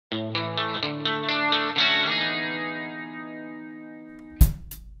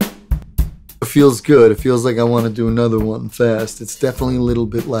feels good. It feels like I want to do another one fast. It's definitely a little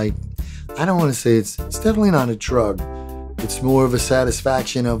bit like, I don't want to say it's definitely not a drug. It's more of a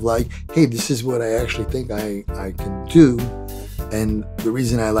satisfaction of like, hey, this is what I actually think I can do. And the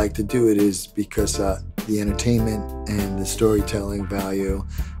reason I like to do it is because the entertainment and the storytelling value.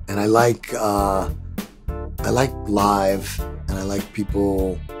 And I like live, and I like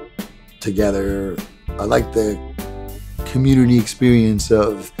people together. I like the community experience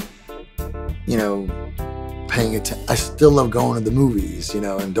of, you know, paying attention. I still love going to the movies, you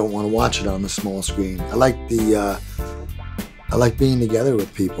know, and don't want to watch it on the small screen. I like being together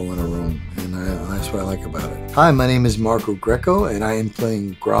with people in a room, and that's what I like about it. Hi, my name is Marco Greco, and I am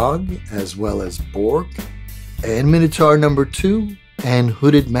playing Grog as well as Borg, and Minotaur number 2, and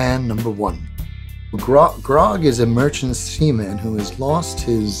Hooded Man number 1. Grog is a merchant seaman who has lost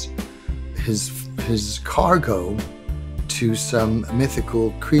his cargo to some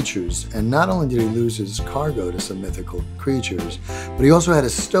mythical creatures. And not only did he lose his cargo to some mythical creatures, but he also had a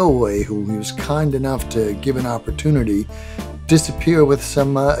stowaway who he was kind enough to give an opportunity disappear with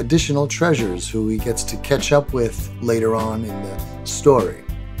some additional treasures who he gets to catch up with later on in the story.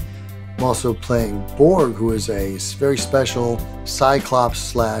 I'm also playing Borg, who is a very special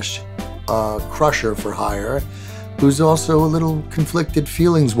Cyclops / crusher for hire, who's also a little conflicted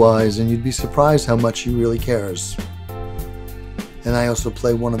feelings-wise, and you'd be surprised how much he really cares. And I also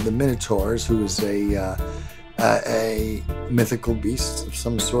play one of the Minotaurs, who is a mythical beast of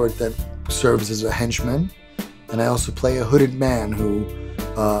some sort that serves as a henchman. And I also play a hooded man who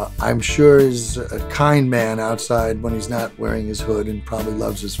I'm sure is a kind man outside when he's not wearing his hood and probably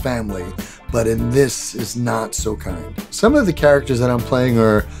loves his family, but in this is not so kind. Some of the characters that I'm playing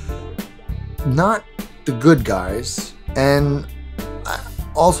are not the good guys, and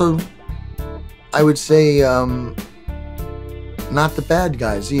also I would say not the bad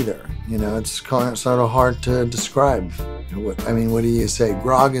guys either. You know, it's sort of hard to describe. I mean, what do you say?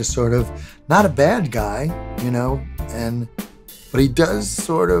 Grog is sort of not a bad guy, you know, but he does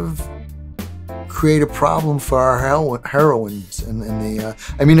sort of create a problem for our heroines.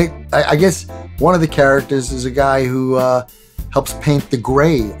 I guess one of the characters is a guy who helps paint the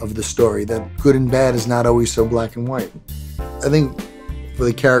gray of the story, that good and bad is not always so black and white. I think for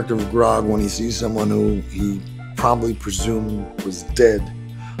the character of Grog, when he sees someone who he probably presumed was dead,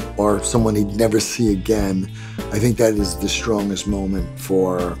 or someone he'd never see again, I think that is the strongest moment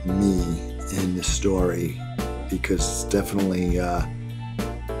for me in the story, because definitely,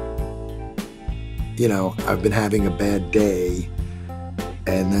 you know, I've been having a bad day,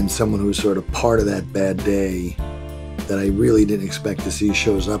 and then someone who's sort of part of that bad day that I really didn't expect to see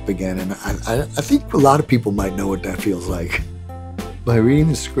shows up again, and I think a lot of people might know what that feels like. By reading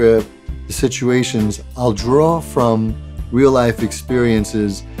the script, the situations, I'll draw from real life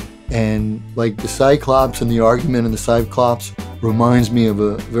experiences, and like the Cyclops and the argument in the Cyclops reminds me of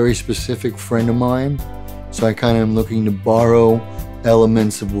a very specific friend of mine. So I kind of am looking to borrow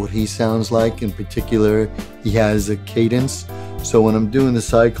elements of what he sounds like. In particular, he has a cadence. So when I'm doing the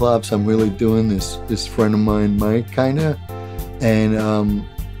Cyclops, I'm really doing this friend of mine, Mike, kind of. And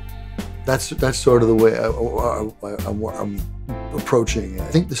that's sort of the way I'm approaching it. I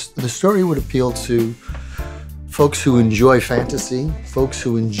think the story would appeal to folks who enjoy fantasy, folks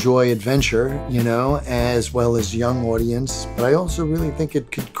who enjoy adventure, you know, as well as young audience. But I also really think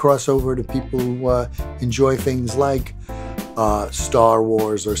it could cross over to people who enjoy things like Star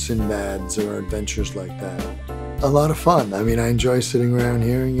Wars or Sinbads or adventures like that. A lot of fun. I mean, I enjoy sitting around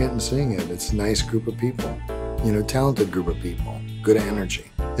hearing it and seeing it. It's a nice group of people, you know, talented group of people, good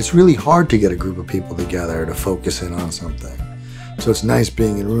energy. It's really hard to get a group of people together to focus in on something. So it's nice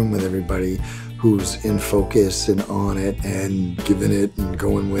being in a room with everybody who's in focus and on it and giving it and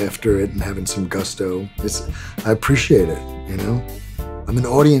going after it and having some gusto. I appreciate it, you know? I'm an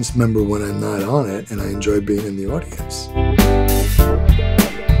audience member when I'm not on it, and I enjoy being in the audience.